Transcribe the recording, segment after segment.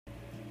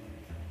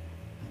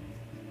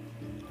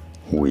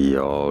We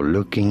are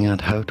looking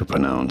at how to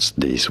pronounce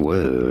this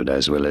word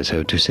as well as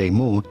how to say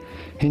more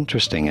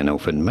interesting and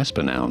often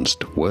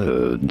mispronounced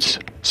words.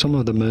 Some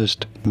of the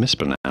most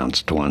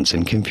mispronounced ones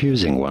and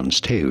confusing ones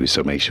too,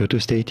 so make sure to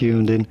stay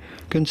tuned and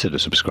consider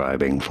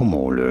subscribing for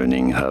more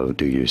learning. How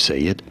do you say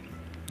it?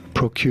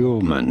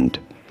 Procurement.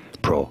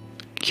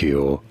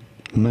 Procurement.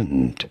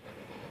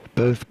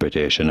 Both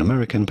British and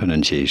American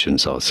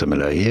pronunciations are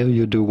similar. Here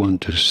you do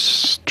want to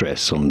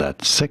stress on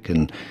that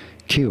second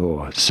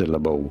cure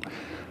syllable.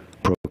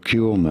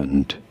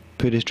 Procurement.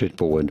 Pretty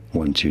straightforward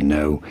once you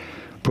know.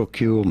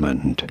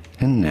 Procurement.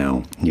 And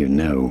now you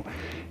know.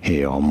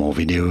 Here are more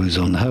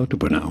videos on how to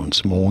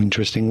pronounce more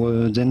interesting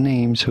words and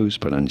names whose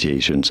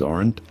pronunciations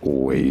aren't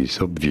always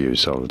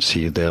obvious. I'll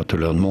see you there to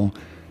learn more.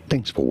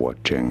 Thanks for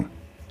watching.